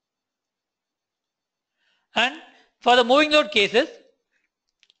 And for the moving load cases,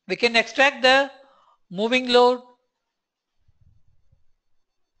 we can extract the moving load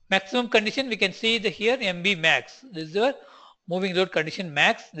maximum condition. We can see the here MB max. This is your moving load condition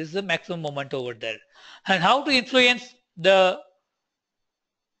max. This is the maximum moment over there. And how to influence the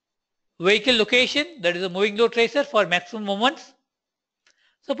vehicle location, that is a moving load tracer for maximum moments.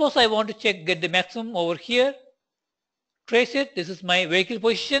 Suppose I want to get the maximum over here, trace it. This is my vehicle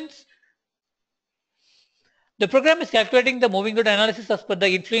positions. The program is calculating the moving load analysis as per the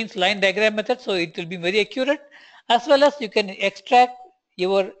influence line diagram method, so it will be very accurate. As well as you can extract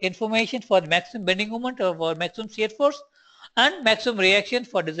your information for maximum bending moment or for maximum shear force and maximum reaction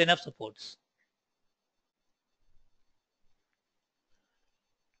for design of supports.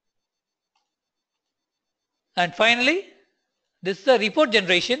 And finally, this is the report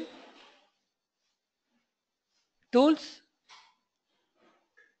generation tools.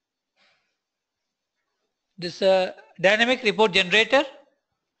 this dynamic report generator,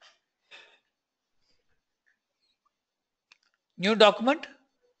 new document.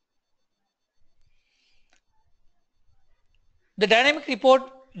 The dynamic report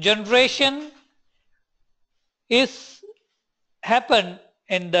generation is happen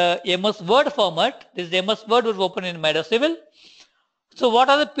in the MS Word format. This MS Word was open in midas Civil. So what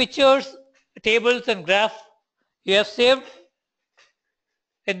are the pictures, tables and graph you have saved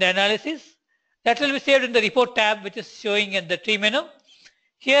in the analysis? That will be saved in the report tab, which is showing in the tree menu.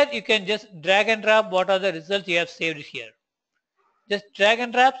 Here you can just drag and drop what are the results you have saved here. Just drag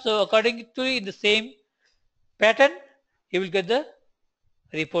and drop. So according to in the same pattern, you will get the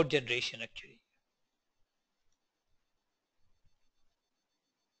report generation actually.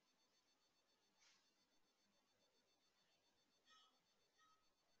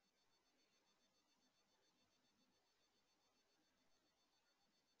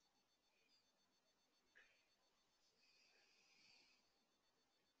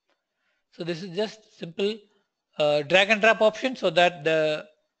 So this is just simple drag and drop option so that the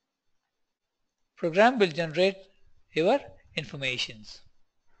program will generate your informations.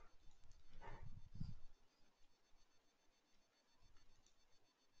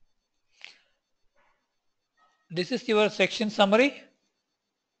 This is your section summary.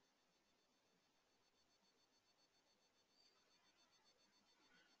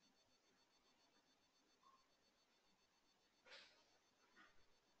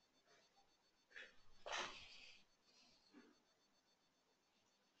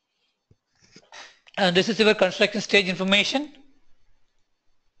 And this is your construction stage information.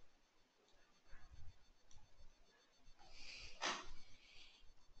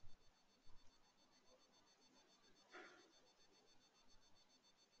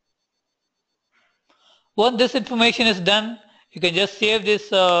 Once this information is done, you can just save this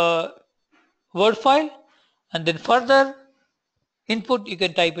Word file, and then further input you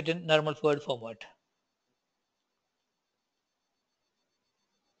can type it in normal Word format.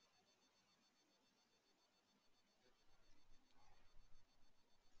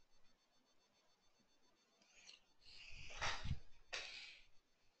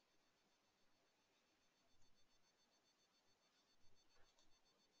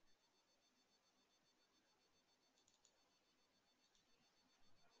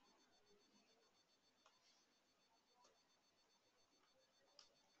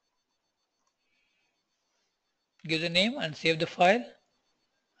 Give the name and save the file,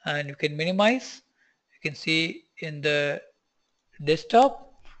 and you can minimize. You can see in the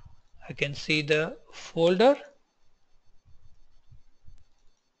desktop, I can see the folder.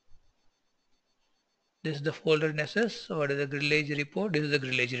 This is the folder in SS. So what is the grillage report? This is the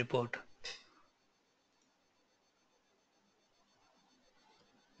grillage report.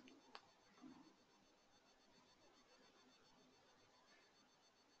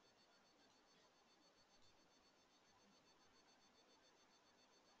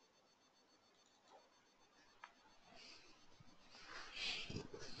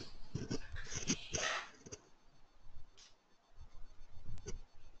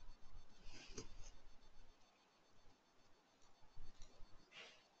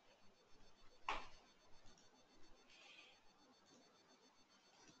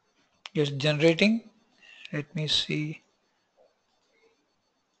 Just generating. Let me see.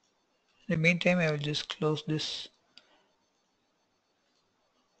 In the meantime, I will just close this.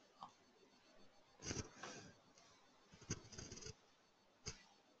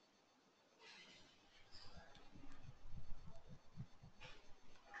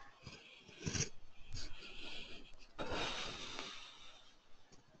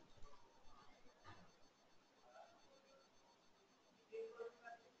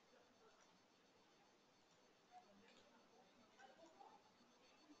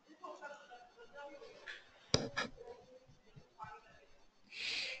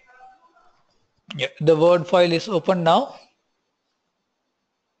 Yeah, the Word file is open now.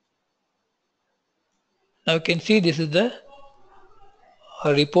 Now you can see this is the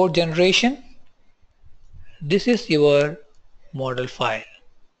report generation. This is your model file.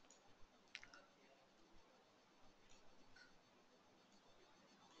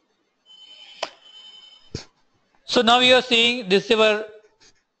 So now you are seeing this is your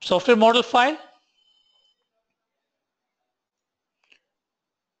software model file.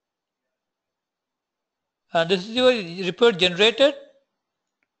 And this is your report generated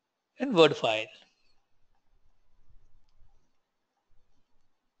in Word file.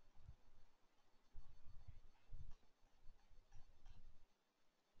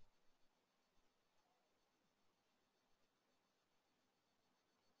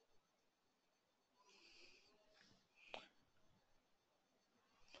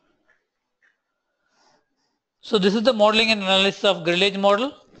 So this is the modeling and analysis of grillage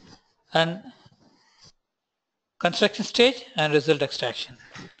model and construction stage and result extraction.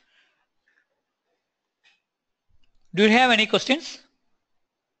 Do you have any questions?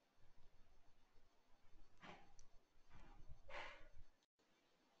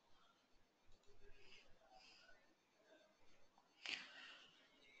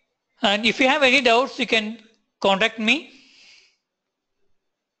 And if you have any doubts, you can contact me.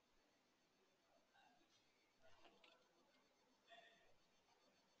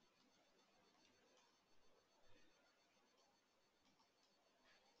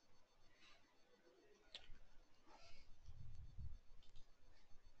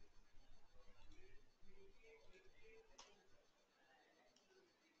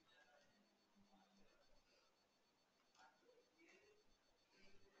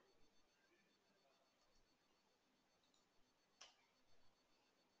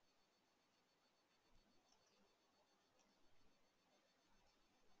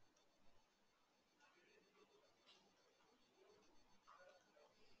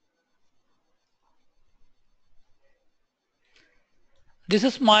 This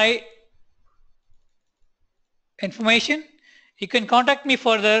is my information. You can contact me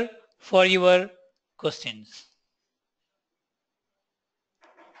further for your questions.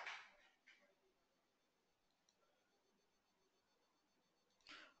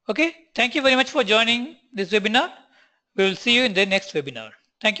 Okay, thank you very much for joining this webinar. We will see you in the next webinar.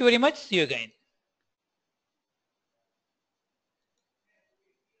 Thank you very much. See you again.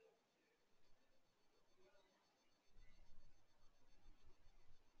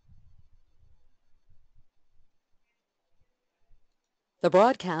 The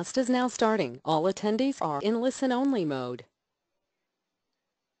broadcast is now starting. All attendees are in listen-only mode.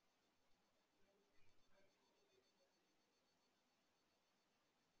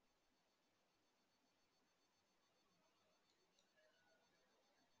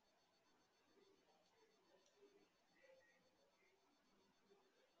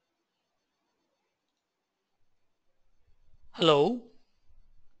 Hello.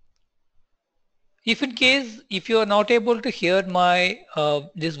 If you are not able to hear my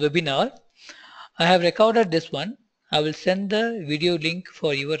this webinar, I have recorded this one. I will send the video link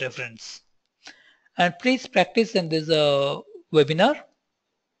for your reference. And please practice in this webinar.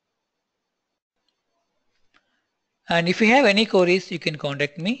 And if you have any queries, you can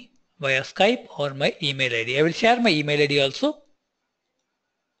contact me via Skype or my email ID. I will share my email ID also.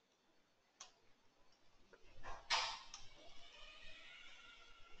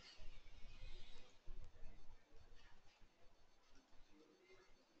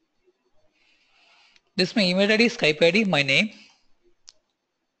 This is my email ID, Skype ID, my name.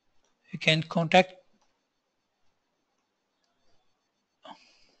 You can contact.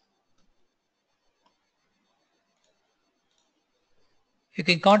 You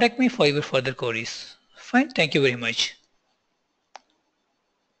can contact me for your further queries. Fine. Thank you very much.